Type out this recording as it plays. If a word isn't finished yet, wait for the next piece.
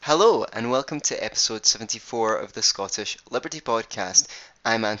Hello, and welcome to episode 74 of the Scottish Liberty Podcast.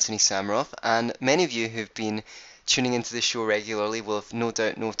 I'm Anthony Samroff, and many of you who've been tuning into the show regularly will have no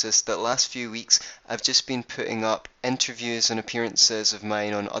doubt noticed that last few weeks I've just been putting up interviews and appearances of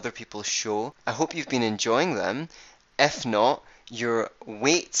mine on other people's show. I hope you've been enjoying them. If not, your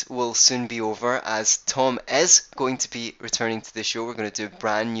wait will soon be over as Tom is going to be returning to the show. We're going to do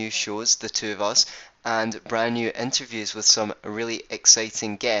brand new shows, the two of us, and brand new interviews with some really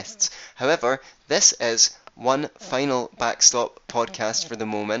exciting guests. However, this is one final backstop podcast for the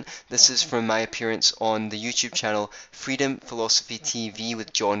moment. This is from my appearance on the YouTube channel Freedom Philosophy TV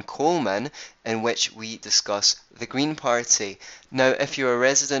with John Coleman, in which we discuss the Green Party. Now, if you're a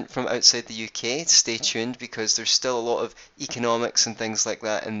resident from outside the UK, stay tuned because there's still a lot of economics and things like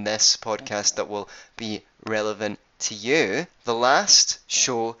that in this podcast that will be relevant to you. The last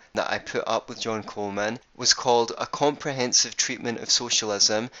show that I put up with John Coleman was called A Comprehensive Treatment of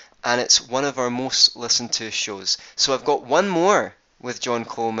Socialism, and it's one of our most listened to shows. So I've got one more with John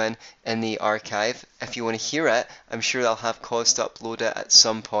Coleman in the archive. If you want to hear it, I'm sure I'll have cause to upload it at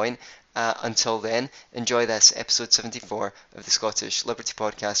some point. Until then, enjoy this episode 74 of the Scottish Liberty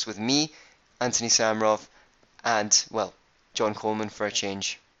Podcast with me, Anthony Samroff, and, well, John Coleman for a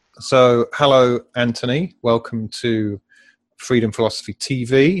change. So, hello, Anthony. Welcome to Freedom Philosophy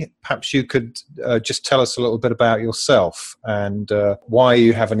TV. Perhaps you could just tell us a little bit about yourself and why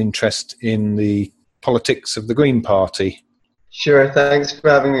you have an interest in the politics of the Green Party. Sure, thanks for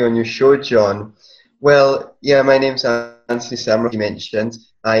having me on your show, John. Well, yeah, my name's Anthony Samroff, you mentioned.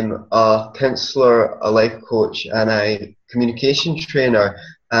 I'm a counsellor, a life coach, and a communication trainer,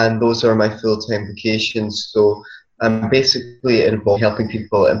 and those are my full-time vocations. So I'm basically involved in helping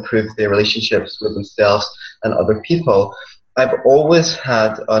people improve their relationships with themselves and other people. I've always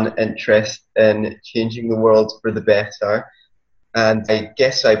had an interest in changing the world for the better, and I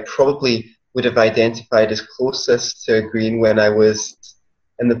guess I probably would have identified as closest to green when I was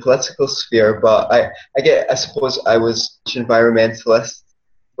in the political sphere, but I suppose I was an environmentalist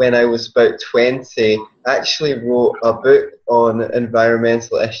when I was about 20. I actually wrote a book on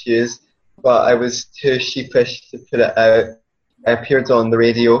environmental issues, but I was too sheepish to put it out. I appeared on the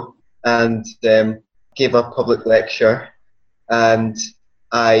radio and gave a public lecture. And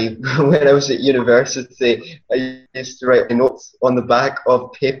when I was at university, I used to write notes on the back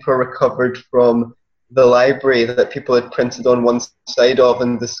of paper recovered from the library that people had printed on one side of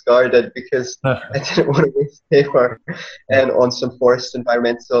and discarded because I didn't want to waste paper, and on some forest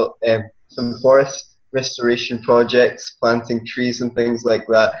restoration projects, planting trees and things like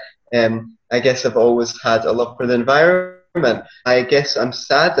that. I guess I've always had a love for the environment. I guess I'm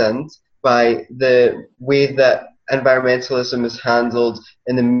saddened by the way that environmentalism is handled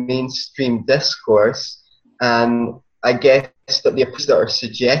in the mainstream discourse, and I guess that the approaches that are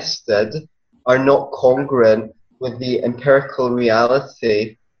suggested are not congruent with the empirical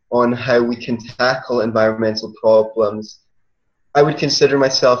reality on how we can tackle environmental problems. I would consider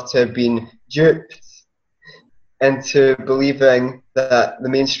myself to have been duped into believing that the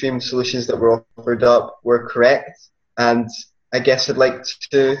mainstream solutions that were offered up were correct, and I guess I'd like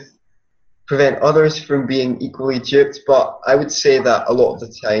to prevent others from being equally duped, but I would say that a lot of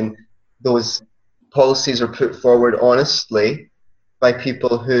the time those policies are put forward honestly by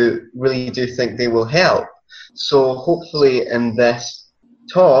people who really do think they will help. So hopefully in this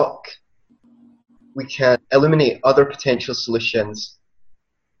talk we can illuminate other potential solutions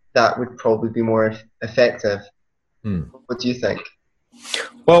that would probably be more effective. What do you think?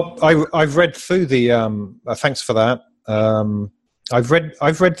 Well, I've read through the. Thanks for that. I've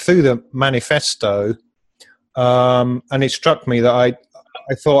read through the manifesto, and it struck me that I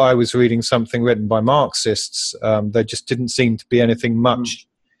thought I was reading something written by Marxists. There just didn't seem to be anything much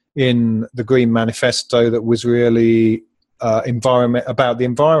in the Green Manifesto that was really about the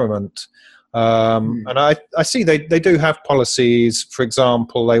environment. And I see they do have policies. For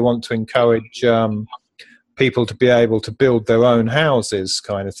example, they want to encourage people to be able to build their own houses,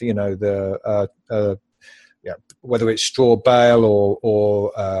 kind of, whether it's straw bale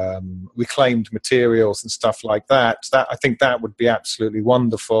or reclaimed materials and stuff like that. That I think that would be absolutely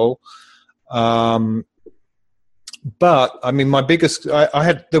wonderful. But I mean,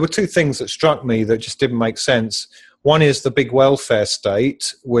 there were two things that struck me that just didn't make sense. One is the big welfare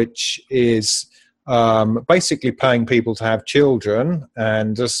state, which is basically paying people to have children,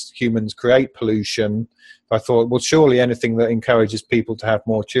 and as humans create pollution, I thought, well, surely anything that encourages people to have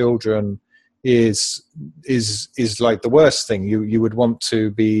more children is like the worst thing. You would want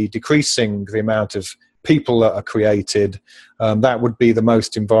to be decreasing the amount of people that are created. That would be the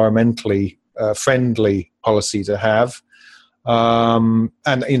most environmentally friendly policy to have. And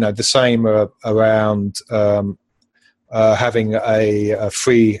the same around having a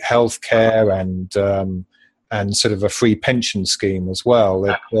free healthcare and sort of a free pension scheme as well.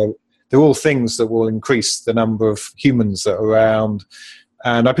 They're all things that will increase the number of humans that are around.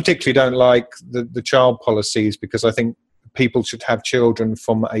 And I particularly don't like the child policies, because I think people should have children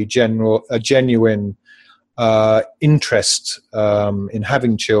from a genuine interest in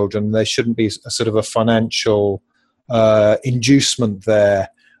having children. There shouldn't be a sort of a financial inducement there,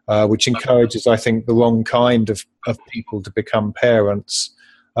 which encourages, I think, the wrong kind of people to become parents.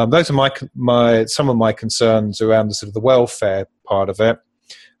 Those are some of my concerns around the sort of the welfare part of it.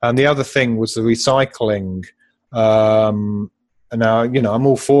 And the other thing was the recycling. And now, I'm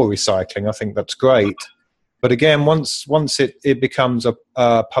all for recycling. I think that's great. But again, once it becomes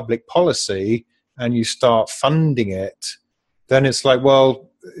a public policy and you start funding it, then it's like, well,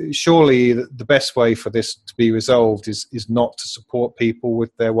 surely the best way for this to be resolved is not to support people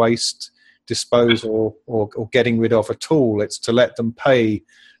with their waste disposal or getting rid of at all. It's to let them pay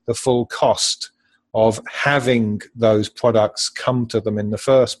the full cost of having those products come to them in the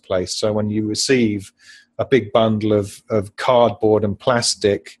first place. So when you receive a big bundle of cardboard and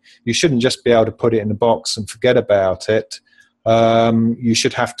plastic, you shouldn't just be able to put it in a box and forget about it. You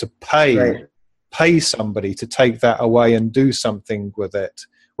should have to pay somebody to take that away and do something with it,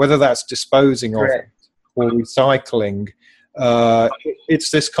 whether that's disposing of it or recycling.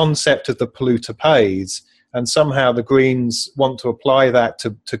 It's this concept of the polluter pays. And somehow the Greens want to apply that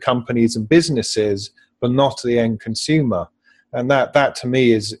to companies and businesses, but not to the end consumer. And that to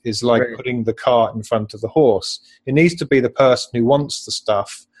me is like putting the cart in front of the horse. It needs to be the person who wants the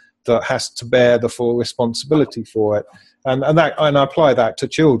stuff that has to bear the full responsibility for it. And I apply that to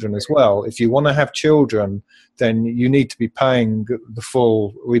children as well. If you want to have children, then you need to be paying the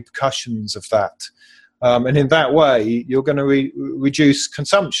full repercussions of that. And in that way, you're going to reduce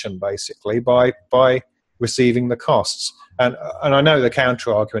consumption, basically, by receiving the costs. And I know the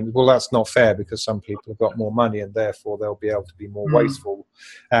counter argument, well, that's not fair because some people have got more money and therefore they'll be able to be more wasteful.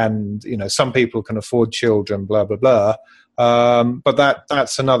 And, some people can afford children, blah, blah, blah. But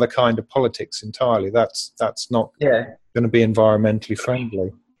that's another kind of politics entirely. That's not going to be environmentally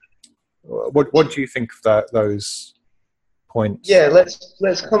friendly. What do you think of those points? Yeah,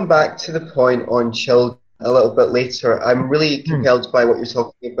 let's come back to the point on children a little bit later. I'm really compelled by what you're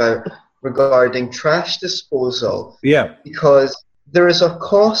talking about regarding trash disposal. Yeah. Because there is a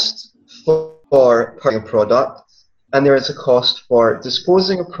cost for putting a product and there is a cost for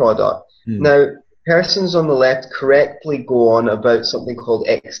disposing a product. Now, persons on the left correctly go on about something called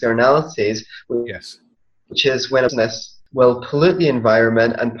externalities, which is when a business will pollute the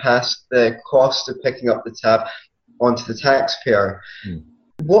environment and pass the cost of picking up the tab onto the taxpayer.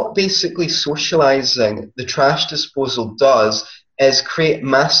 What basically socializing the trash disposal does is create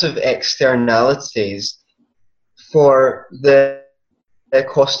massive externalities for the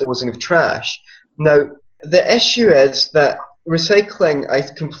cost of disposing of trash. Now, the issue is that recycling I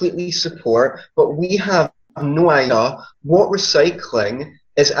completely support, but we have no idea what recycling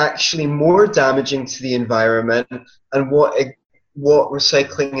is actually more damaging to the environment and what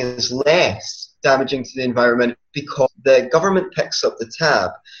recycling is less damaging to the environment, because the government picks up the tab.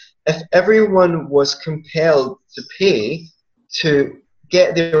 If everyone was compelled to pay to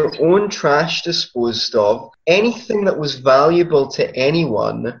get their own trash disposed of, anything that was valuable to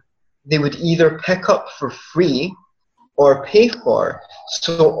anyone, they would either pick up for free or pay for.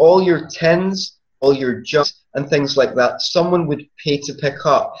 So all your tins, all your jugs and things like that, someone would pay to pick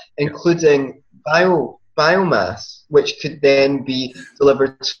up, including biomass, which could then be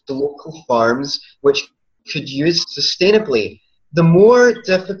delivered to local farms, which could use sustainably. The more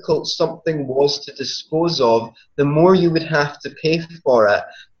difficult something was to dispose of, the more you would have to pay for it,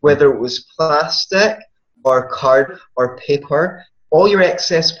 whether it was plastic or card or paper. All your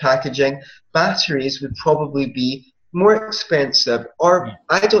excess packaging, batteries would probably be more expensive, or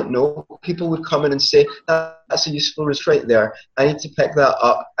I don't know, people would come in and say, that's a useful resource right there, I need to pick that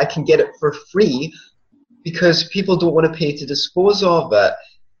up, I can get it for free, because people don't want to pay to dispose of it.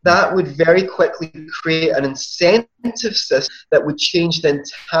 That would very quickly create an incentive system that would change the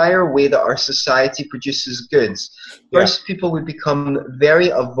entire way that our society produces goods. First, people would become very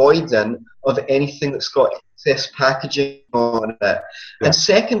avoidant of anything that's got excess packaging on it. And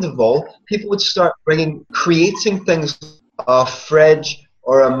second of all, people would start creating things, a fridge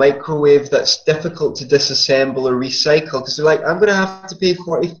or a microwave that's difficult to disassemble or recycle, because they're like, I'm going to have to pay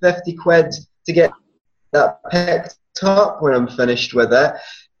 40, 50 quid to get that picked up when I'm finished with it.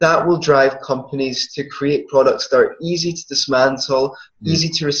 That will drive companies to create products that are easy to dismantle, easy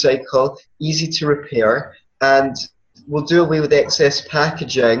to recycle, easy to repair, and we'll do away with excess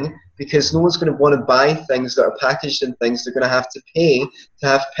packaging, because no one's going to want to buy things that are packaged in things they're going to have to pay to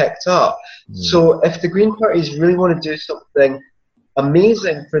have picked up. So if the Green Parties really want to do something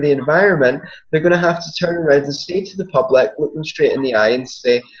amazing for the environment, they're going to have to turn around and say to the public, look them straight in the eye and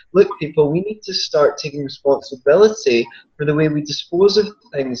say, look people, we need to start taking responsibility for the way we dispose of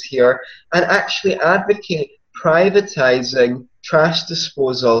things here, and actually advocate privatizing trash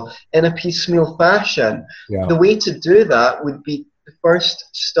disposal in a piecemeal fashion. Yeah. The way to do that would be to first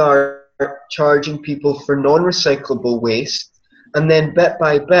start charging people for non-recyclable waste, and then bit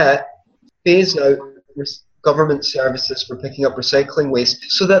by bit phase out government services for picking up recycling waste,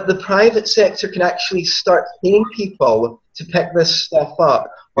 so that the private sector can actually start paying people to pick this stuff up,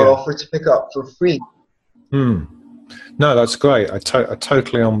 or offer to pick up for free. No, that's great. I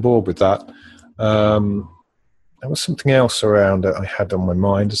totally on board with that. There was something else around it I had on my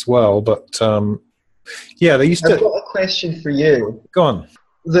mind as well, but they used to... I've got a question for you. Go on.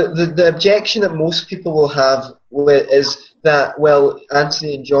 The objection that most people will have is that, well,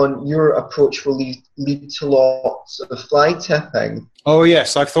 Anthony and John, your approach will lead to lots of fly tipping. Oh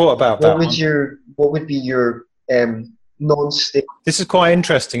yes, I've thought about that. What would be your non-state? This is quite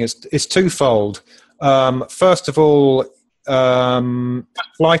interesting. It's twofold. First of all,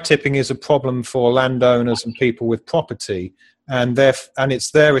 fly tipping is a problem for landowners and people with property, and it's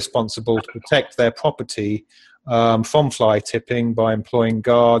their responsibility to protect their property from fly tipping by employing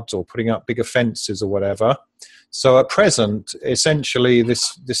guards or putting up bigger fences or whatever. So at present, essentially,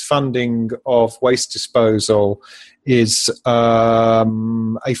 this funding of waste disposal is a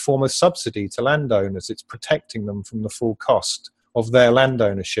form of subsidy to landowners. It's protecting them from the full cost of their land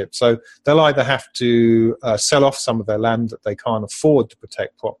ownership. So they'll either have to sell off some of their land that they can't afford to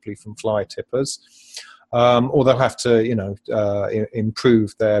protect properly from fly tippers, or they'll have to,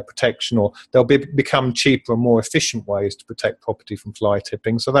 improve their protection, or they'll become cheaper and more efficient ways to protect property from fly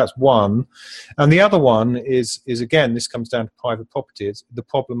tipping. So that's one. And the other one is again, this comes down to private property. It's the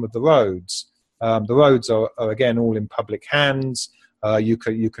problem of the roads. The roads are again all in public hands. You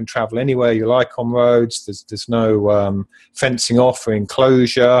can travel anywhere you like on roads. There's no fencing off or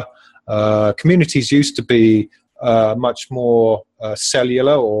enclosure. Communities used to be much more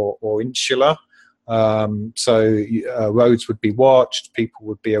cellular or insular. So roads would be watched, people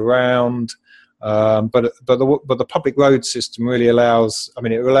would be around, but the public road system really allows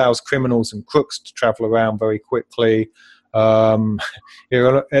criminals and crooks to travel around very quickly.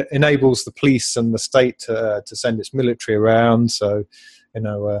 It enables the police and the state to send its military around. So,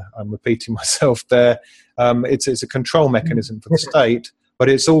 I'm repeating myself there. It's a control mechanism for the state, but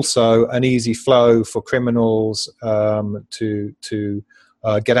it's also an easy flow for criminals to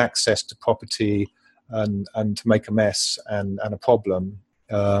get access to property and to make a mess and a problem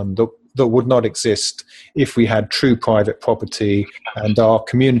that would not exist if we had true private property and our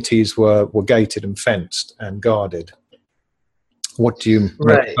communities were gated and fenced and guarded. What do you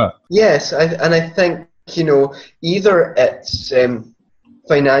make of that? Yes, I think, either it's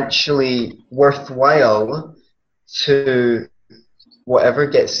financially worthwhile to whatever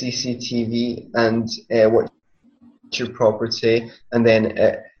get CCTV and watch your property, and then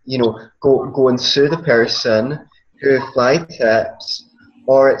go and sue the person who fly tips,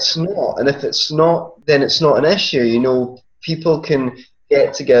 or it's not. And if it's not, then it's not an issue. People can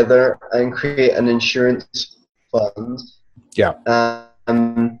get together and create an insurance fund. Yeah.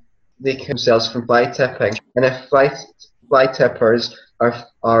 They can themselves from fly tipping, and if fly tippers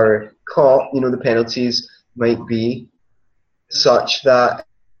are caught, the penalties might be such that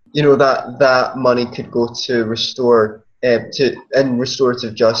that money could go to restore in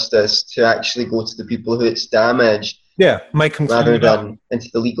restorative justice, to actually go to the people who it's damaged. Yeah, make them rather than into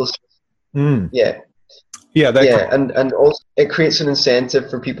the legal system. And also it creates an incentive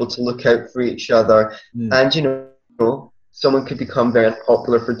for people to look out for each other, and someone could become very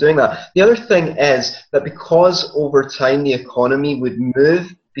unpopular for doing that. The other thing is that because over time the economy would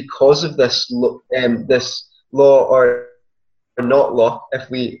move because of this law or not law, if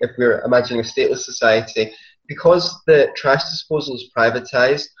we're imagining a stateless society, because the trash disposal is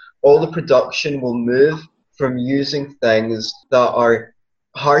privatized, all the production will move from using things that are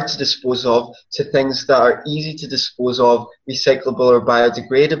hard to dispose of to things that are easy to dispose of, recyclable or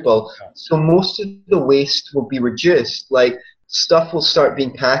biodegradable. So most of the waste will be reduced. Like, stuff will start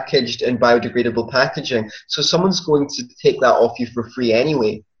being packaged in biodegradable packaging. So someone's going to take that off you for free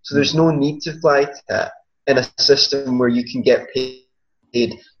anyway. So there's no need to fly tip in a system where you can get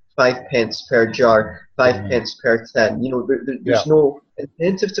paid 5 pence per jar, 5 pence per tin. There's no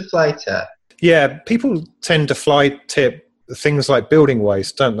incentive to fly tip. Yeah, people tend to fly tip things like building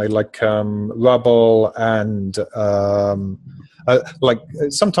waste, don't they? Like rubble and like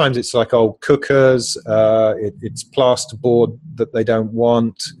sometimes it's like old cookers. It's plasterboard that they don't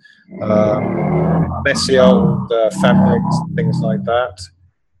want. Messy old fabrics, things like that.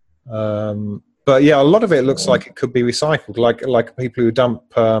 But yeah, a lot of it looks like it could be recycled, like people who dump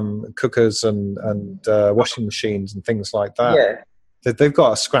cookers and washing machines and things like that. Yeah. They've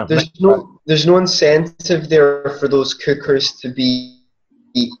got a scrap. There's no incentive there for those cookers to be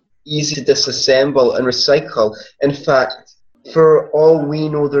easy to disassemble and recycle. In fact, for all we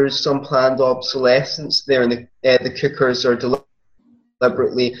know, there's some planned obsolescence there, and the cookers are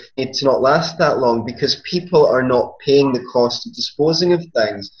deliberately need to not last that long because people are not paying the cost of disposing of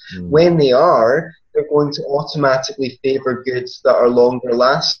things. When they are, they're going to automatically favour goods that are longer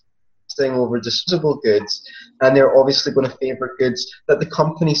lasting over disposable goods, and they're obviously going to favour goods that the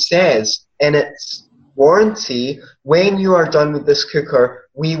company says in its warranty, when you are done with this cooker,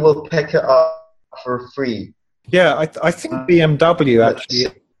 we will pick it up for free. Yeah, I think BMW actually.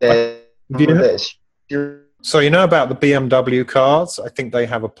 So you know about the BMW cars? I think they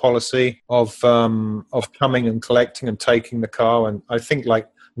have a policy of coming and collecting and taking the car, and I think like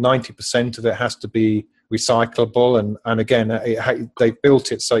 90% of it has to be recyclable. And again, they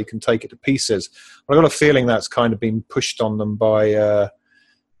built it so you can take it to pieces. But I've got a feeling that's kind of been pushed on them by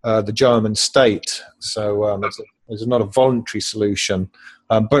the German state. So it's not a voluntary solution,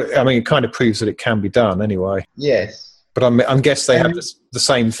 but I mean, it kind of proves that it can be done anyway. Yes. But I'm guess they have the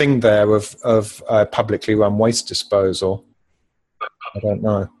same thing there of publicly run waste disposal. I don't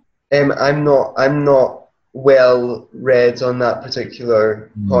know. I'm not well read on that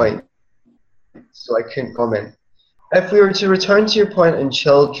particular point, so I couldn't comment. If we were to return to your point on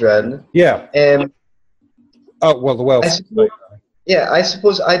children, yeah. Oh well, the welfare. I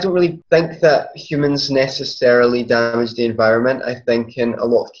suppose I don't really think that humans necessarily damage the environment. I think in a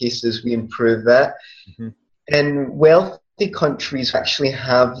lot of cases we improve it. Mm-hmm. And wealthy countries actually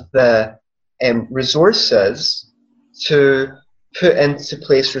have the resources to put into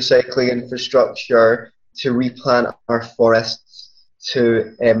place recycling infrastructure, to replant our forests,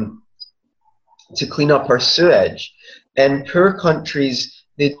 to clean up our sewage. In poor countries,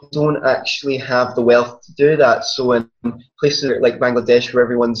 they don't actually have the wealth to do that. So in places like Bangladesh, where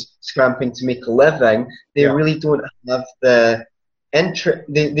everyone's scramping to make a living, they really don't have the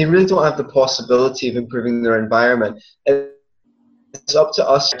they really don't have the possibility of improving their environment. It's up to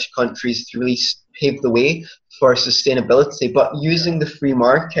us countries to really pave the way for sustainability, but using the free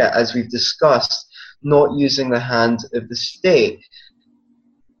market, as we've discussed, not using the hand of the state.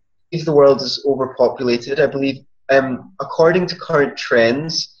 If the world is overpopulated, I believe, according to current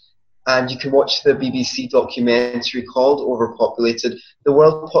trends, and you can watch the BBC documentary called Overpopulated, the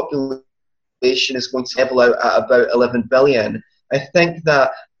world population is going to level out at about 11 billion. I think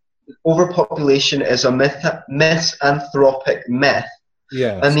that overpopulation is a misanthropic myth.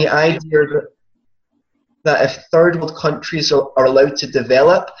 Yes. And the idea that if third world countries are allowed to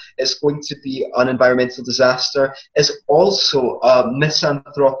develop, it's going to be an environmental disaster is also a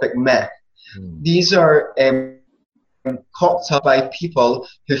misanthropic myth. These are cocked up by people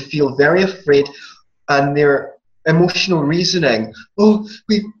who feel very afraid, and their emotional reasoning,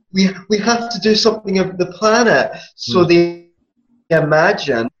 we have to do something of the planet. So they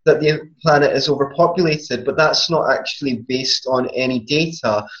imagine that the planet is overpopulated, but that's not actually based on any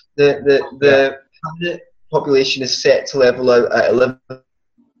data. The planet population is set to level out at 11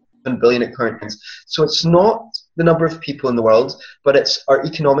 billion at current times. So it's not the number of people in the world, but it's our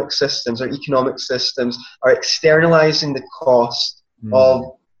economic systems. Our economic systems are externalizing the cost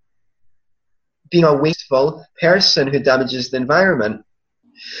of being a wasteful person who damages the environment.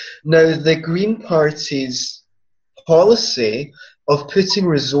 Now, the Green Party's policy of putting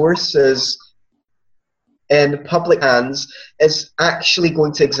resources in public hands is actually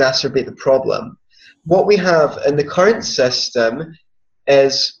going to exacerbate the problem. What we have in the current system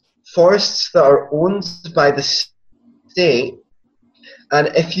is forests that are owned by the state, and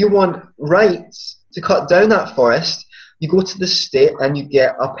if you want rights to cut down that forest, you go to the state and you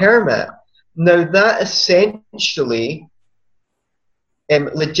get a permit. Now that essentially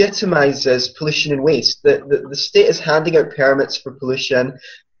legitimizes pollution and waste. The state is handing out permits for pollution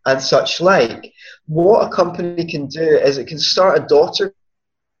and such like. What a company can do is it can start a daughter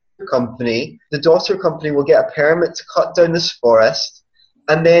company. The daughter company will get a permit to cut down this forest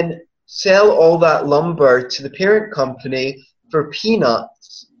and then sell all that lumber to the parent company for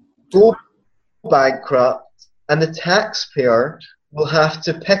peanuts, go bankrupt, and the taxpayer will have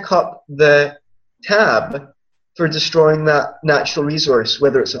to pick up the tab for destroying that natural resource,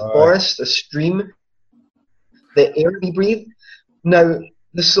 whether it's a forest, a stream, the air we breathe. Now,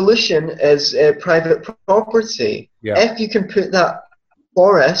 the solution is private property. Yeah. If you can put that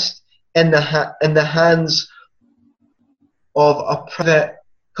forest in the hands of a private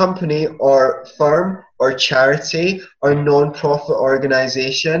company or firm or charity or non-profit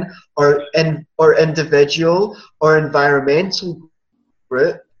organization or individual or environmental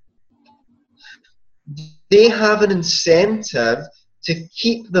group, they have an incentive to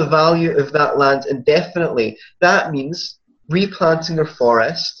keep the value of that land indefinitely. That means replanting their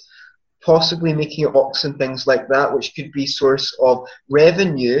forest, possibly making it box and things like that, which could be source of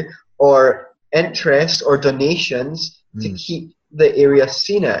revenue or interest or donations to keep the area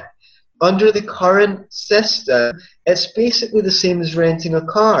scenic. Under the current system, it's basically the same as renting a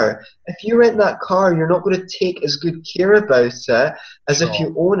car. If you rent that car, you're not going to take as good care about it as if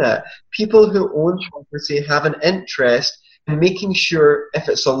you own it. People who own property have an interest in making sure if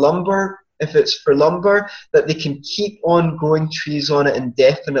it's for lumber, that they can keep on growing trees on it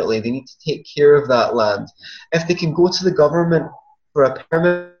indefinitely. They need to take care of that land. If they can go to the government for a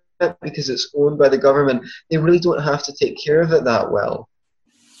permit because it's owned by the government, they really don't have to take care of it that well.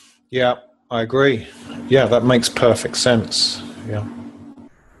 Yeah, I agree. Yeah, that makes perfect sense. Yeah.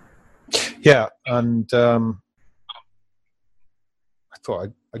 Yeah, and I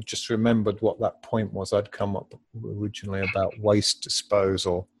thought I just remembered what that point was I'd come up originally about waste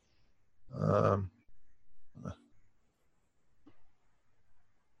disposal. Oh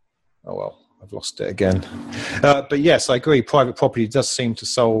well, I've lost it again. But yes, I agree. Private property does seem to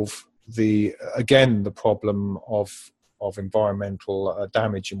solve the problem of environmental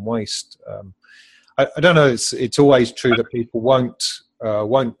damage and waste. I don't know. It's always true that people won't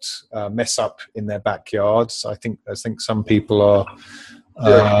mess up in their backyards. I think some people are.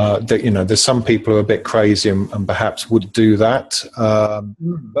 There's some people who are a bit crazy and perhaps would do that.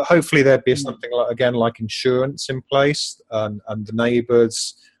 But hopefully there'd be something like insurance in place, and the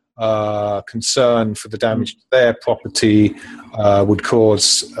neighbours' concern for the damage to their property would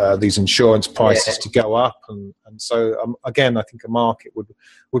cause these insurance prices to go up, and so again, I think a market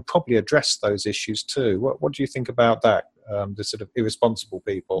would probably address those issues too. What do you think about that? The sort of irresponsible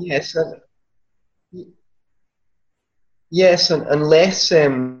people. Yes, and unless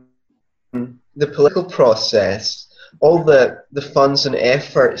the political process, all the funds and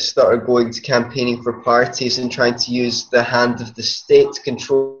efforts that are going to campaigning for parties and trying to use the hand of the state to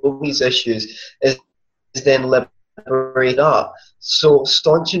control these issues is then liberated up. So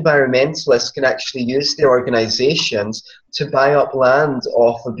staunch environmentalists can actually use their organisations to buy up land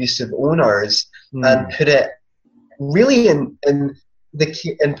off abusive owners and put it really in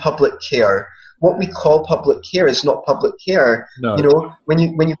public care. What we call public care is not public care. No. You know, when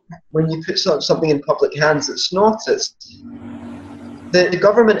you put something in public hands, it's not. It's the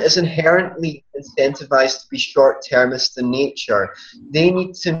government is inherently incentivized to be short-termist in nature. They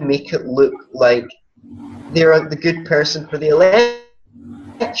need to make it look like they're the good person for the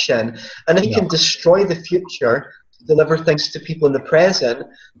election, and if you can destroy the future, deliver things to people in the present,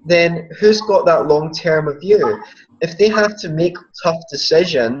 then who's got that long-term view? If they have to make tough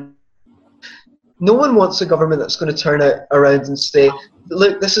decisions, no one wants a government that's going to turn around and say,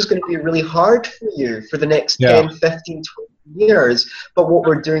 look, this is going to be really hard for you for the next 10, 15, 20 years, but what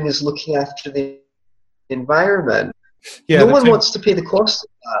we're doing is looking after the environment. No one wants to pay the cost of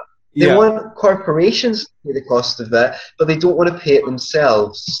that. They want corporations to pay the cost of that, but they don't want to pay it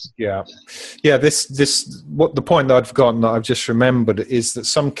themselves. What the point that I've forgotten that I've just remembered is that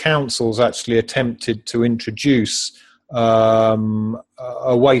some councils actually attempted to introduce a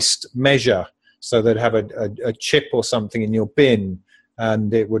waste measure. So they'd have a chip or something in your bin,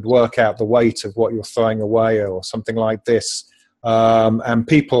 and it would work out the weight of what you're throwing away or something like this. And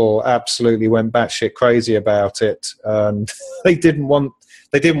people absolutely went batshit crazy about it, and they didn't want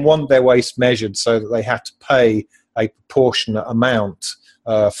their waste measured, so that they had to pay a proportionate amount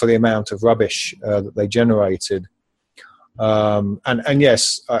for the amount of rubbish that they generated.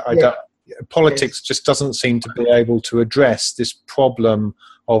 Politics just doesn't seem to be able to address this problem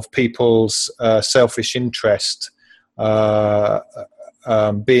of people's selfish interest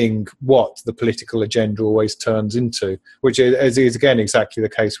being what the political agenda always turns into, which is again exactly the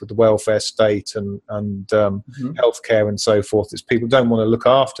case with the welfare state and healthcare and so forth. It's people don't want to look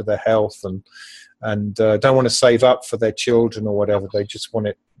after their health and don't want to save up for their children or whatever. They just want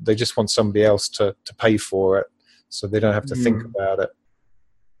it. They just want somebody else to pay for it, so they don't have to think about it.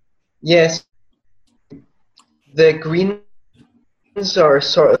 Yes, the Greens are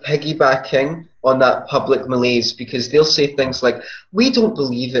sort of piggybacking on that public malaise, because they'll say things like, we don't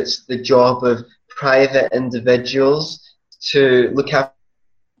believe it's the job of private individuals to look after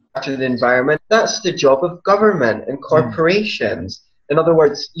after the environment. That's the job of government and corporations. In other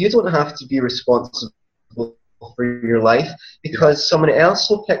words, you don't have to be responsible for your life because someone else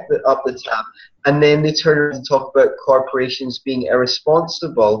will pick up the tab, and then they turn around and talk about corporations being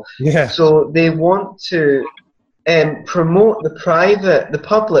irresponsible. Yeah. So they want to promote the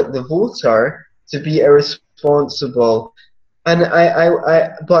public, the voter, to be irresponsible, and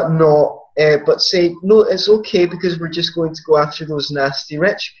but say no, it's okay because we're just going to go after those nasty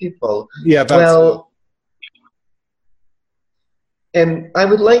rich people. Yeah. I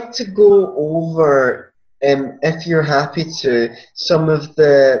would like to go over, if you're happy to, some of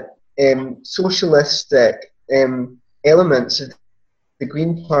the socialistic elements of the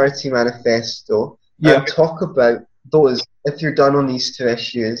Green Party manifesto, and talk about those if you're done on these two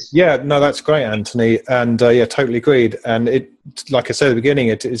issues. Yeah, no, that's great, Anthony, and yeah, totally agreed. And it, like I said at the beginning,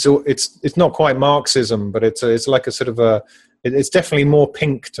 it's not quite Marxism, but it's like a sort of it's definitely more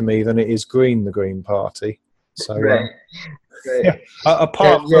pink to me than it is green, the Green Party. So. Right. Yeah.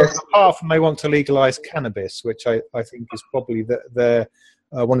 Apart from they want to legalise cannabis, which I think is probably their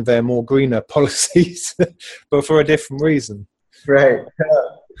one of their more greener policies, but for a different reason. Right.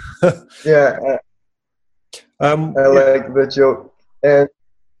 Yeah. I like the joke.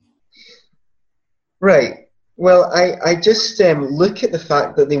 Right. Well, I just look at the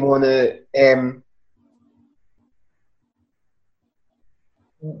fact that they want to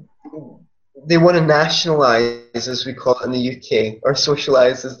nationalise, as we call it in the UK, or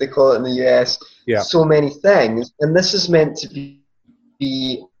socialise, as they call it in the US, so many things. And this is meant to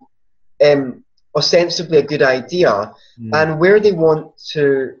be ostensibly a good idea. And where they want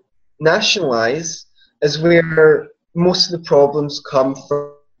to nationalise is where most of the problems come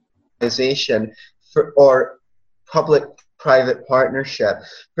from, or public-private partnership.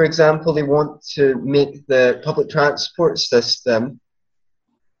 For example, they want to make the public transport system,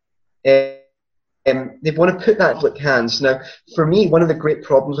 they want to put that in public hands. Now, for me, one of the great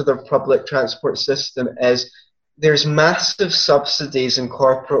problems with our public transport system is there's massive subsidies and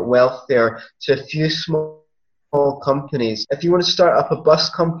corporate welfare to a few small companies. If you want to start up a bus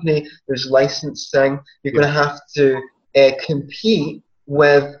company, there's licensing. You're going to have to compete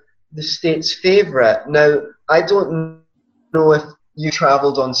with the state's favourite. Now, I don't know if you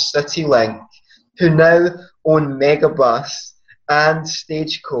travelled on CityLink, who now own Megabus and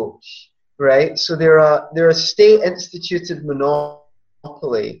Stagecoach, right? So they're a state-instituted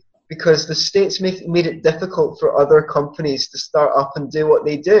monopoly because the state's made it difficult for other companies to start up and do what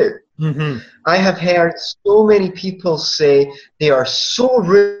they do. Mm-hmm. I have heard so many people say they are so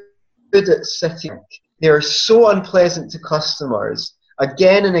rude at CityLink. They are so unpleasant to customers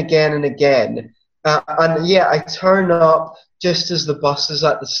again and again and again. And yeah, I turn up just as the bus is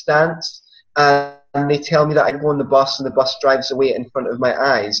at the stance, and they tell me that I go on the bus and the bus drives away in front of my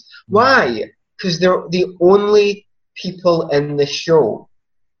eyes. Why? Because they're the only people in the show,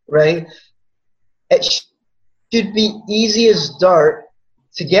 right? It should be easy as dirt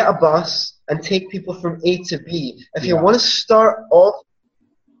to get a bus and take people from A to B. If you want to start off,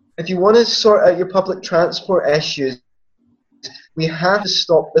 if you want to sort out your public transport issues, we have to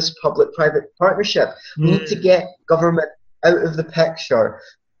stop this public-private partnership. We need to get government out of the picture.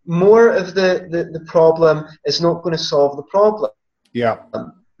 More of the problem is not going to solve the problem. Yeah,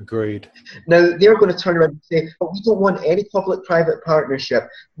 agreed. Now, they're going to turn around and say, but we don't want any public-private partnership.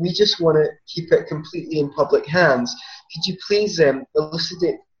 We just want to keep it completely in public hands. Could you please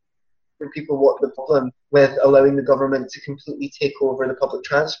elucidate for people what the problem with allowing the government to completely take over the public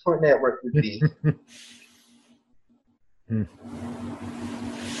transport network would be?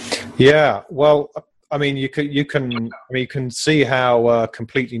 Yeah, well, I mean, you can see how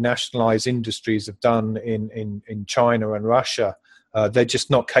completely nationalised industries have done in China and Russia. They're just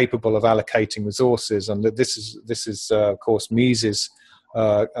not capable of allocating resources, and this is of course Mises'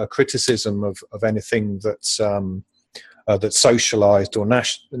 criticism of anything that's socialised or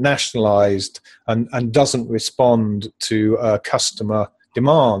nationalised and doesn't respond to customer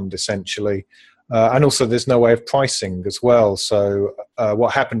demand, essentially. And also there's no way of pricing as well. So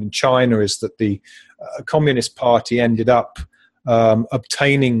what happened in China is that the Communist Party ended up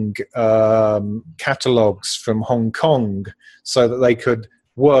obtaining catalogues from Hong Kong so that they could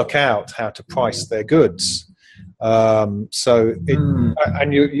work out how to price their goods. And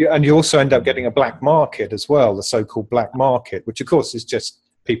you also end up getting a black market as well, the so-called black market, which of course is just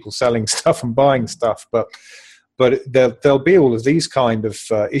people selling stuff and buying stuff, but there'll be all of these kind of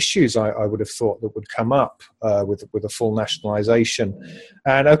issues, I would have thought, that would come up with a full nationalisation.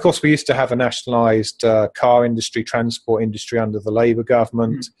 And of course, we used to have a nationalised car industry, transport industry under the Labour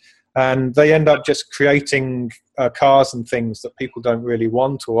government. and they end up just creating cars and things that people don't really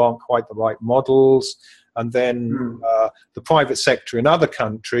want or aren't quite the right models. And then the private sector in other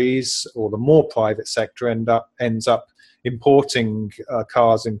countries, or the more private sector, ends up importing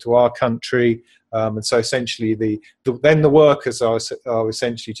cars into our country. And so essentially then the workers are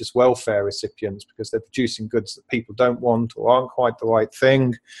essentially just welfare recipients, because they're producing goods that people don't want or aren't quite the right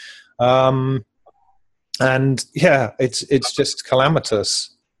thing. And yeah, it's just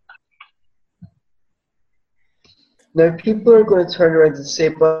calamitous. Now, people are going to turn around and say,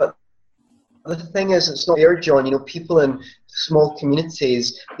 but the thing is, it's not fair, John. You know, people in small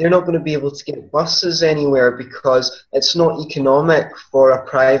communities, they're not going to be able to get buses anywhere because it's not economic for a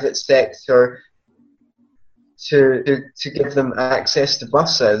private sector to give them access to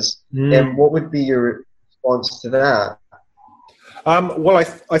buses. And what would be your response to that? Well,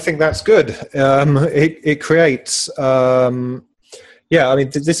 I think that's good. It creates... yeah, I mean,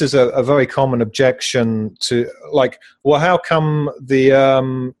 this is a very common objection to, like, well, how come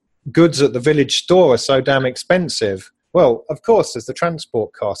the goods at the village store are so damn expensive? Well, of course, there's the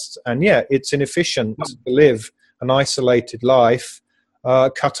transport costs. And yeah, it's inefficient to live an isolated life,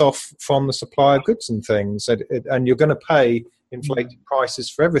 cut off from the supply of goods and things. And you're going to pay inflated prices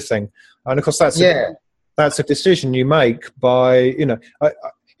for everything. And of course, that's a decision you make by, you know,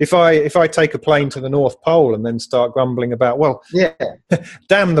 if I take a plane to the North Pole and then start grumbling about, well,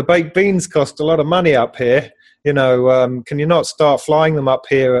 damn, the baked beans cost a lot of money up here. You know, can you not start flying them up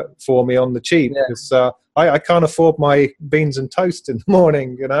here for me on the cheap? Because I can't afford my beans and toast in the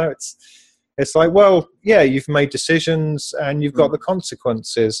morning. You know, it's like, well, yeah, you've made decisions and you've got the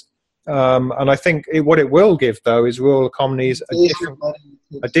consequences. And I think what it will give, though, is rural economies a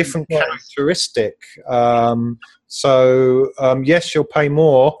different characteristic. So yes, you'll pay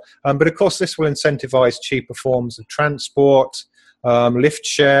more, but of course this will incentivize cheaper forms of transport, lift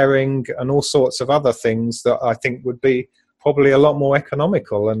sharing, and all sorts of other things that I think would be probably a lot more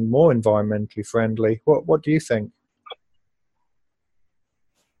economical and more environmentally friendly. What do you think?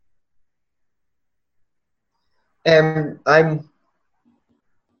 I'm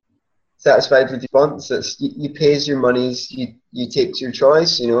satisfied with your response. You pay as your monies, you take your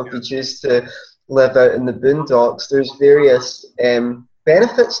choice. You know, if you choose to live out in the boondocks, there's various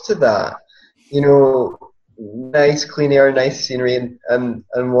benefits to that. You know, nice clean air, nice scenery, and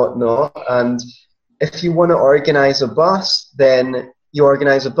whatnot. And if you want to organise a bus, then you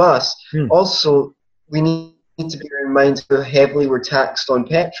organise a bus. Also, we need to bear in mind how heavily we're taxed on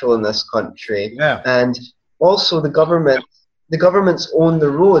petrol in this country. And also the governments own the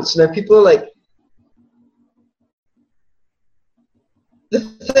roads. Now, people are like, the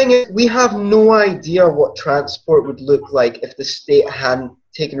thing is, we have no idea what transport would look like if the state hadn't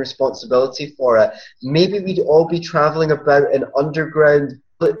taken responsibility for it. Maybe we'd all be travelling about in underground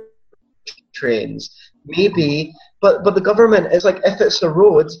trains. Maybe, but the government is like, if it's a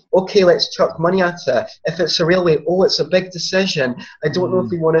road, okay, let's chuck money at it. If it's a railway, oh, it's a big decision. I don't know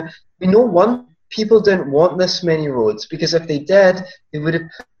if we want to. We know people didn't want this many roads, because if they did, they would have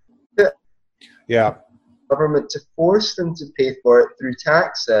put government to force them to pay for it through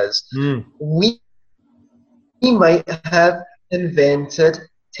taxes. We might have invented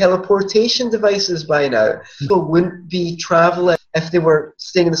teleportation devices by now. People wouldn't be traveling if they were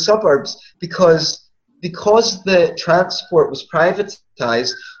staying in the suburbs, because the transport was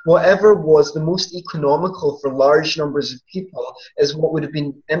privatized. Whatever was the most economical for large numbers of people is what would have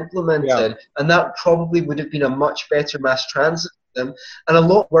been implemented, and that probably would have been a much better mass transit system, and a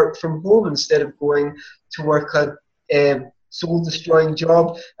lot work from home instead of going to work a soul-destroying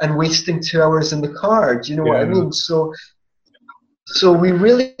job and wasting 2 hours in the car. Do you know what I mean? So we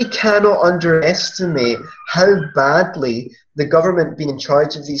really cannot underestimate how badly the government being in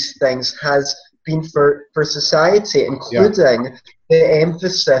charge of these things has been for society, including the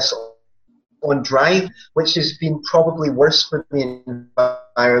emphasis on drive, which has been probably worse for the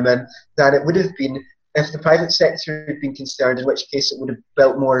environment than it would have been if the private sector had been concerned, in which case it would have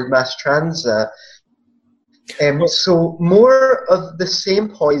built more mass transit. So more of the same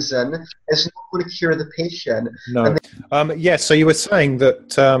poison is not going to cure the patient. No. Yes, so you were saying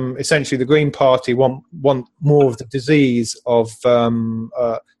that essentially the Green Party want more of the disease of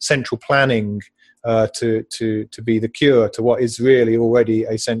central planning to be the cure to what is really already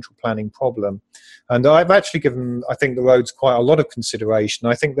a central planning problem. And I've actually given, I think, the roads quite a lot of consideration.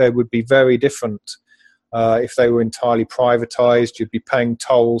 I think they would be very different if they were entirely privatised. You'd be paying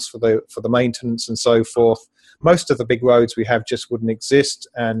tolls for the maintenance and so forth. Most of the big roads we have just wouldn't exist,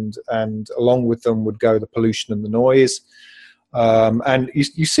 and along with them would go the pollution and the noise. And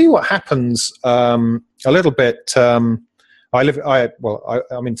you see what happens a little bit I'm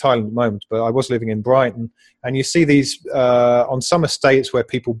in Thailand at the moment, but I was living in Brighton, and you see these on some estates where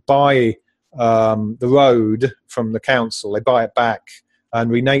people buy the road from the council. They buy it back and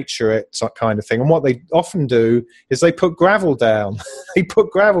renature it, that kind of thing. And what they often do is they put gravel down. They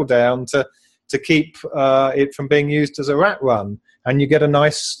put gravel down to keep it from being used as a rat run. And you get a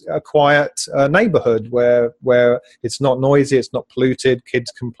nice, quiet neighbourhood where it's not noisy, it's not polluted,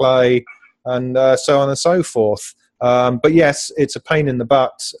 kids can play, and so on and so forth. But yes, it's a pain in the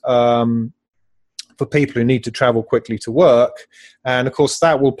butt for people who need to travel quickly to work. And of course,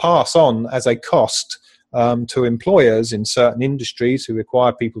 that will pass on as a cost to employers in certain industries who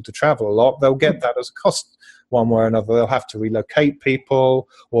require people to travel a lot. They'll get that as a cost one way or another. They'll have to relocate people,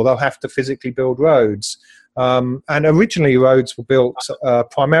 or they'll have to physically build roads. And originally, roads were built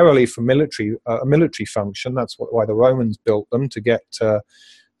primarily for a military function. That's why the Romans built them, to get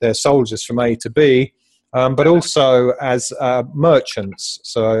their soldiers from A to B. But also as merchants.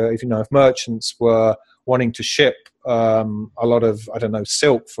 So if merchants were wanting to ship a lot of,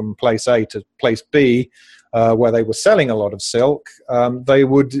 silk from place A to place B, where they were selling a lot of silk, they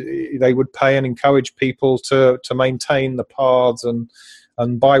would pay and encourage people to maintain the paths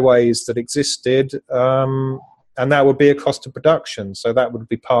and byways that existed, and that would be a cost of production. So that would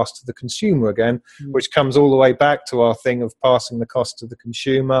be passed to the consumer again, which comes all the way back to our thing of passing the cost to the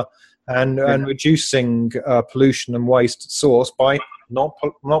consumer and reducing pollution and waste at source by not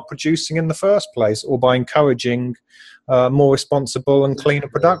producing in the first place, or by encouraging more responsible and cleaner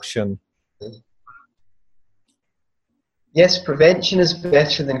production. Yes, prevention is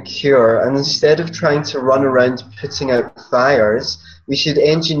better than cure, and instead of trying to run around putting out fires, we should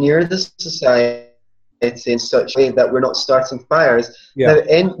engineer the society in such a way that we're not starting fires. Yeah.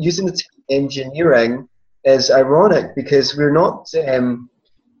 Now, using the term engineering is ironic, because we're not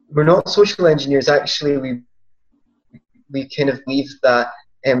social engineers. Actually, we kind of believe that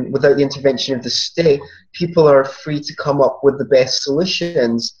without the intervention of the state, people are free to come up with the best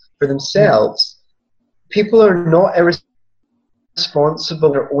solutions for themselves. People are not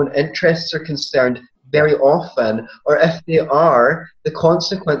irresponsible, their own interests are concerned very often, or if they are, the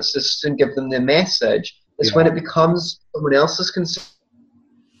consequences soon give them the message. It's when it becomes someone else's concern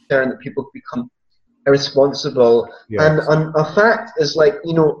that people become irresponsible. Yes. And a fact is, like,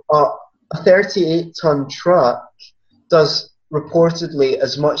 a 38-ton truck does reportedly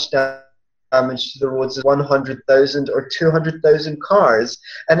as much damage to the roads as 100,000 or 200,000 cars.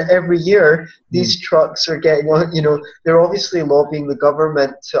 And every year, these trucks are getting, they're obviously lobbying the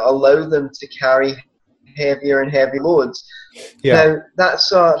government to allow them to carry heavier and heavy loads. Yeah. Now,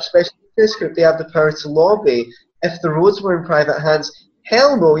 that's a special interest group. They have the power to lobby. If the roads were in private hands,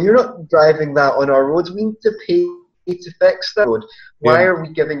 hell no, you're not driving that on our roads. We need to pay to fix that road. Why are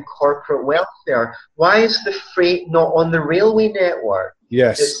we giving corporate welfare? Why is the freight not on the railway network?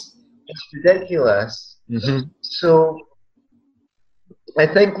 Yes. It's ridiculous. Mm-hmm. So I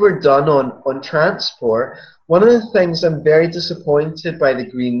think we're done on transport. One of the things I'm very disappointed by the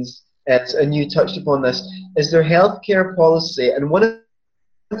Greens, and you touched upon this, is their healthcare policy. And one of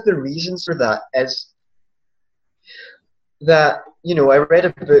the reasons for that is that, I read a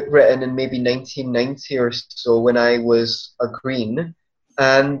book written in maybe 1990 or so when I was a Green,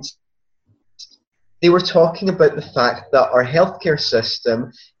 and they were talking about the fact that our healthcare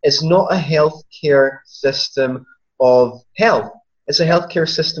system is not a healthcare system of health. It's a healthcare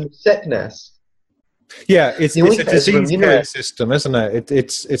system of sickness. Yeah, it's a disease care system, isn't it?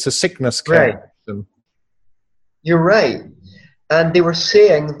 It's a sickness care system. You're right. And they were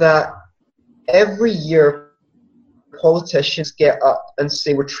saying that every year politicians get up and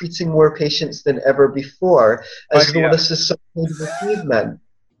say we're treating more patients than ever before, as though this is some kind of achievement.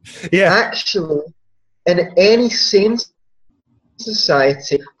 Yeah. Actually, in any sane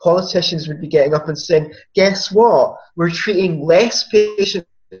society, politicians would be getting up and saying, guess what? We're treating less patients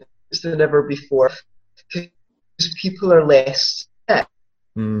than ever before because people are less sick.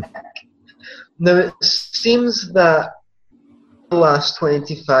 Now, it seems that the last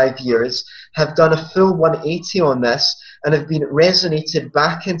 25 years have done a full 180 on this and have been resonated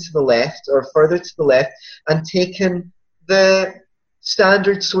back into the left, or further to the left, and taken the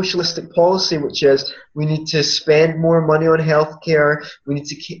standard socialistic policy, which is we need to spend more money on healthcare, we need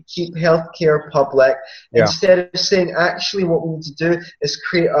to keep healthcare public, instead of saying actually what we need to do is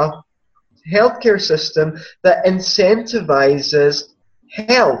create a healthcare system that incentivizes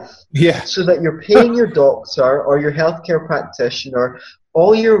health, so that you're paying your doctor or your healthcare practitioner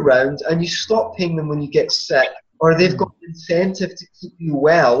all year round, and you stop paying them when you get sick, or they've got an incentive to keep you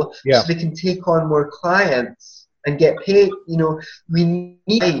well, so they can take on more clients. and get paid. We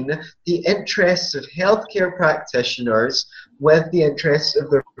need the interests of healthcare practitioners with the interests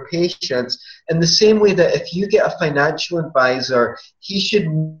of their patients, in the same way that if you get a financial advisor, he should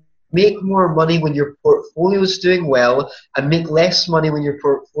make more money when your portfolio is doing well and make less money when your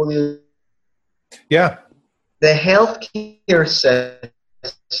portfolio. Yeah. The healthcare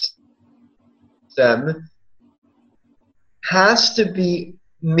system has to be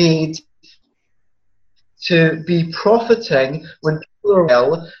made to be profiting when people are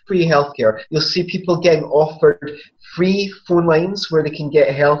well. Free healthcare. You'll see people getting offered free phone lines where they can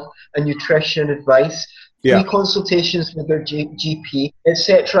get health and nutrition advice, free consultations with their GP,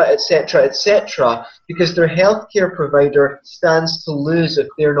 etc., etc., etc., because their healthcare provider stands to lose if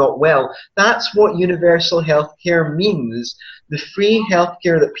they're not well. That's what universal healthcare means. The free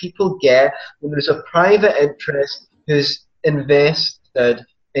healthcare that people get when there's a private interest who's invested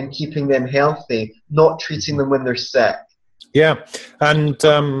in keeping them healthy, not treating them when they're sick. Yeah, and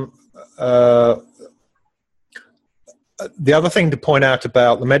the other thing to point out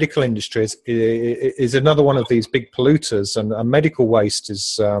about the medical industry is another one of these big polluters, and medical waste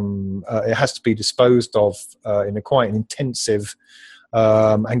is it has to be disposed of in a quite intensive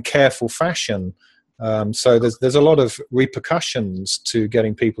and careful fashion. So there's a lot of repercussions to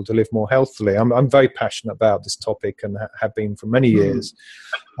getting people to live more healthily. I'm very passionate about this topic and have been for many years.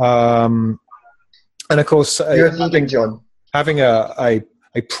 And of course, having a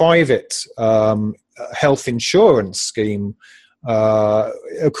private health insurance scheme,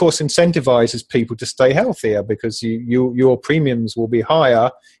 of course, incentivizes people to stay healthier, because your premiums will be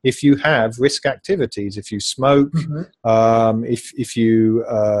higher if you have risk activities, if you smoke, if you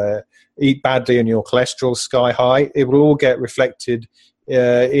eat badly and your cholesterol sky high. It will all get reflected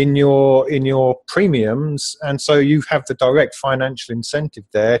in your premiums, and so you have the direct financial incentive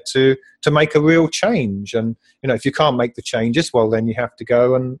there to make a real change. And if you can't make the changes, well, then you have to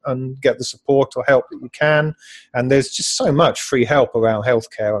go and get the support or help that you can. And there's just so much free help around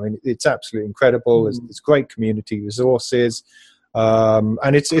healthcare. I mean, it's absolutely incredible. There's great community resources,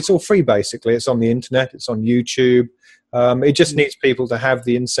 and it's all free basically. It's on the internet, it's on YouTube. It just needs people to have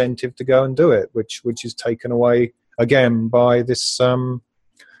the incentive to go and do it, which is taken away again by this, in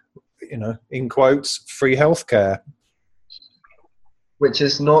quotes, free healthcare. Which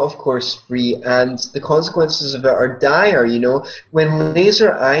is not, of course, free, and the consequences of it are dire. When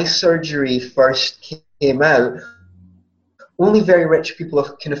laser eye surgery first came out, only very rich people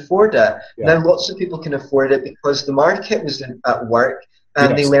can afford it. Now lots of people can afford it because the market was at work,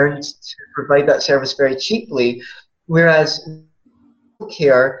 and they learned to provide that service very cheaply, whereas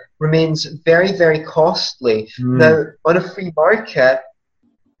care remains very, very costly. Now, on a free market,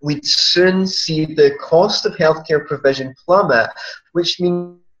 we'd soon see the cost of healthcare provision plummet, which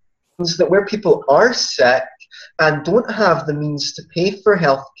means that where people are sick and don't have the means to pay for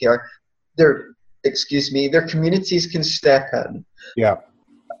healthcare, their communities can step in. Yeah.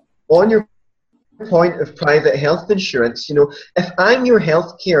 On your point of private health insurance, if I'm your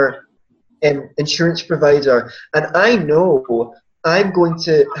healthcare insurance provider and I know I'm going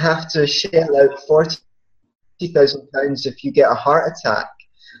to have to shell out £40,000 if you get a heart attack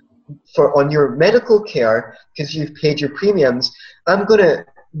on your medical care because you've paid your premiums, I'm going to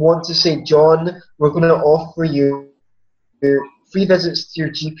want to say, John, we're going to offer you free visits to your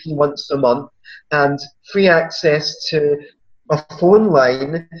GP once a month and free access to a phone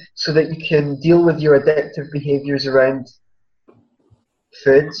line so that you can deal with your addictive behaviours around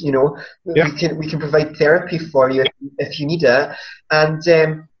food. We can provide therapy for you if you need it, and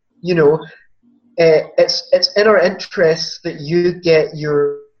it's in our interests that you get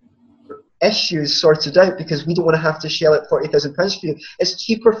your issues sorted out, because we don't want to have to shell out £40,000 for you. It's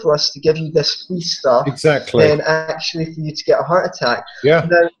cheaper for us to give you this free stuff than actually for you to get a heart attack.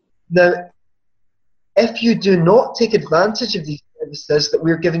 Now, if you do not take advantage of these services that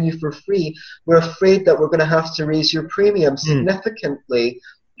we're giving you for free, we're afraid that we're going to have to raise your premium significantly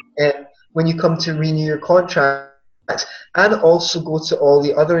when you come to renew your contract, and also go to all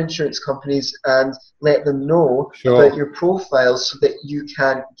the other insurance companies and let them know about your profile so that you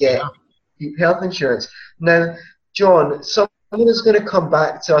can get health insurance. Now, John, someone is going to come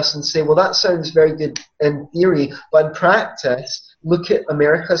back to us and say, well, that sounds very good in theory, but in practice, look at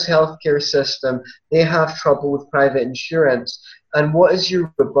America's healthcare system. They have trouble with private insurance. And what is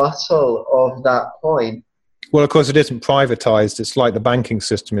your rebuttal of that point? Well, of course, it isn't privatized. It's like the banking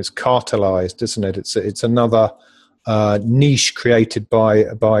system. It's cartelized, isn't it? It's another niche created by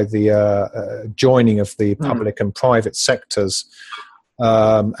the joining of the public and private sectors,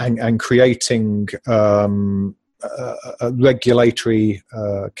 and creating a regulatory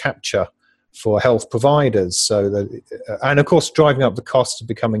capture health providers. So that, and of course, driving up the cost of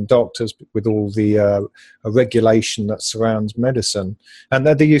becoming doctors with all the regulation that surrounds medicine. And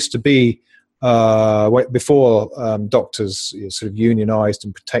there used to be, before doctors sort of unionized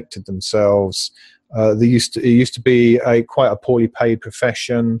and protected themselves, it used to be quite a poorly paid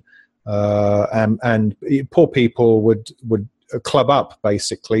profession, and poor people would club up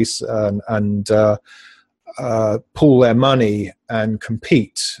basically and pool their money and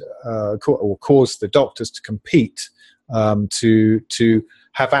compete, or cause the doctors to compete to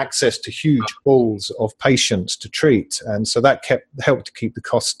have access to huge pools of patients to treat, and so that helped to keep the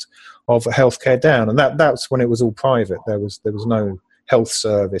cost of healthcare down. And that's when it was all private. There was no health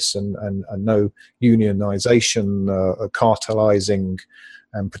service and no unionization, cartelizing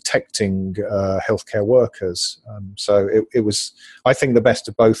and protecting healthcare workers. So it was, I think, the best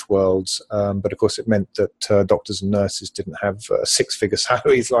of both worlds. But of course, it meant that doctors and nurses didn't have six-figure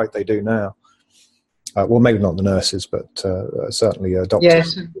salaries like they do now. Well, maybe not the nurses, but certainly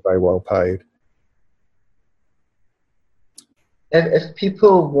doctors are very well paid. If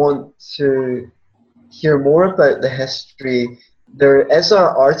people want to hear more about the history, there is an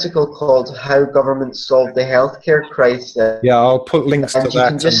article called "How Governments Solved the Healthcare Crisis." Yeah, I'll put links to that. And you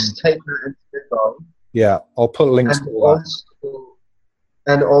can just type that into the blog. Yeah, I'll put links to that.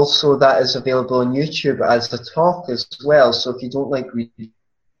 And also that is available on YouTube as a talk as well. So if you don't like reading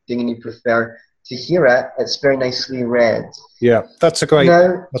and you prefer to hear it, it's very nicely read. Yeah, that's a great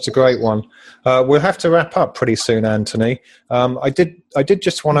one. We'll have to wrap up pretty soon, Anthony. I did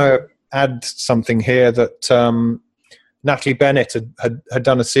just want to add something here that Natalie Bennett had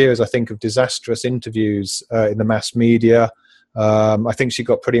done a series, I think, of disastrous interviews in the mass media. I think she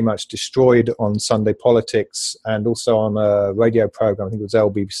got pretty much destroyed on Sunday Politics and also on a radio program, I think it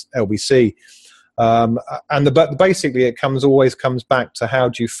was LBC. And basically it always comes back to how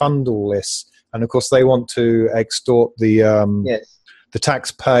do you fund all this? And of course they want to extort the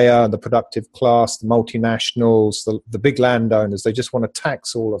taxpayer, the productive class, the multinationals, the big landowners. They just want to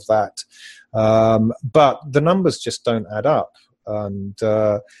tax all of that. But the numbers just don't add up. And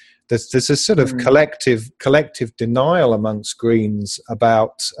there's a sort of collective denial amongst Greens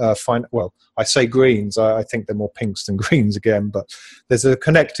about well, I say Greens, I think they're more pinks than Greens again, but there's a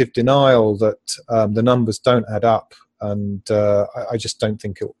collective denial that the numbers don't add up. And I just don't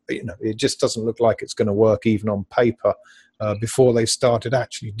think it just doesn't look like it's going to work even on paper before they've started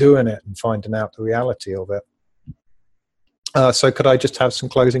actually doing it and finding out the reality of it. So could I just have some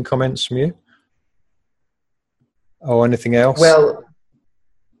closing comments from you? Or anything else? Well,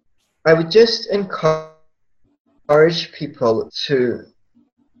 I would just encourage people to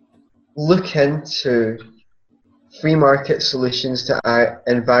look into free market solutions to our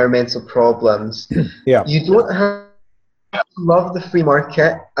environmental problems. Yeah. You don't have to love the free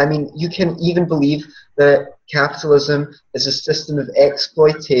market. I mean, you can even believe that capitalism is a system of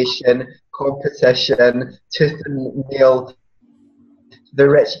exploitation, competition, tooth and nail, the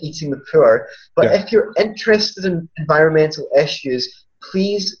rich eating the poor. But if you're interested in environmental issues,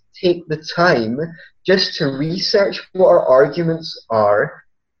 please take the time just to research what our arguments are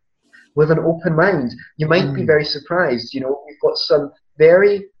with an open mind. You might be very surprised. We've got some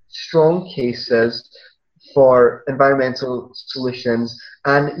very strong cases for environmental solutions,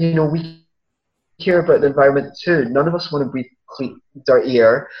 and we care about the environment too. None of us want to breathe clean, dirty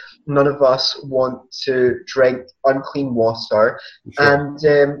air. None of us want to drink unclean water, and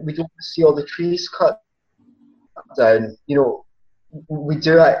we don't want to see all the trees cut down. We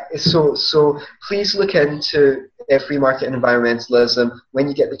do it. So please look into free market and environmentalism when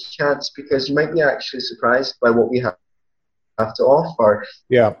you get the chance, because you might be actually surprised by what we have to offer.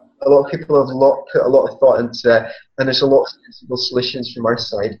 Yeah. A lot of people have put a lot of thought into it, and there's a lot of sensible solutions from our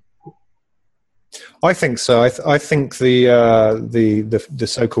side. I think so. I think the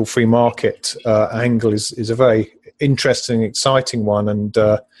so-called free market angle is a very interesting, exciting one, and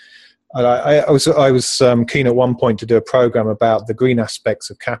I was keen at one point to do a program about the green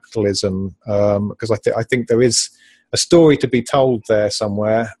aspects of capitalism, because I think there is a story to be told there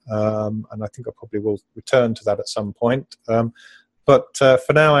somewhere, and I think I probably will return to that at some point. But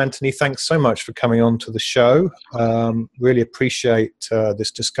for now, Anthony, thanks so much for coming on to the show. Really appreciate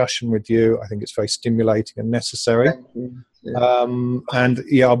this discussion with you. I think it's very stimulating and necessary. And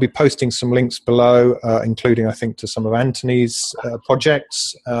yeah, I'll be posting some links below, including, I think, to some of Anthony's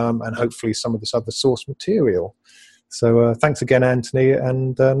projects, and hopefully some of this other source material. So thanks again, Anthony,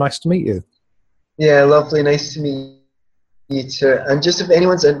 and nice to meet you. Yeah, lovely. Nice to meet you too. And just if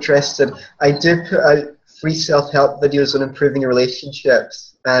anyone's interested, I do put out free self-help videos on improving your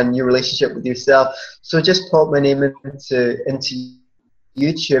relationships and your relationship with yourself. So just pop my name into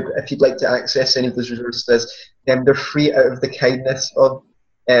YouTube, if you'd like to access any of those resources, they're free out of the kindness of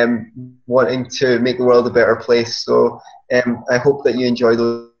wanting to make the world a better place. So I hope that you enjoy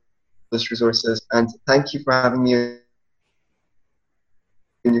those resources, and thank you for having me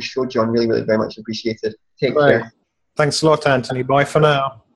on your show, John. Really, really very much appreciated. Take care. Thanks a lot, Anthony. Bye for now.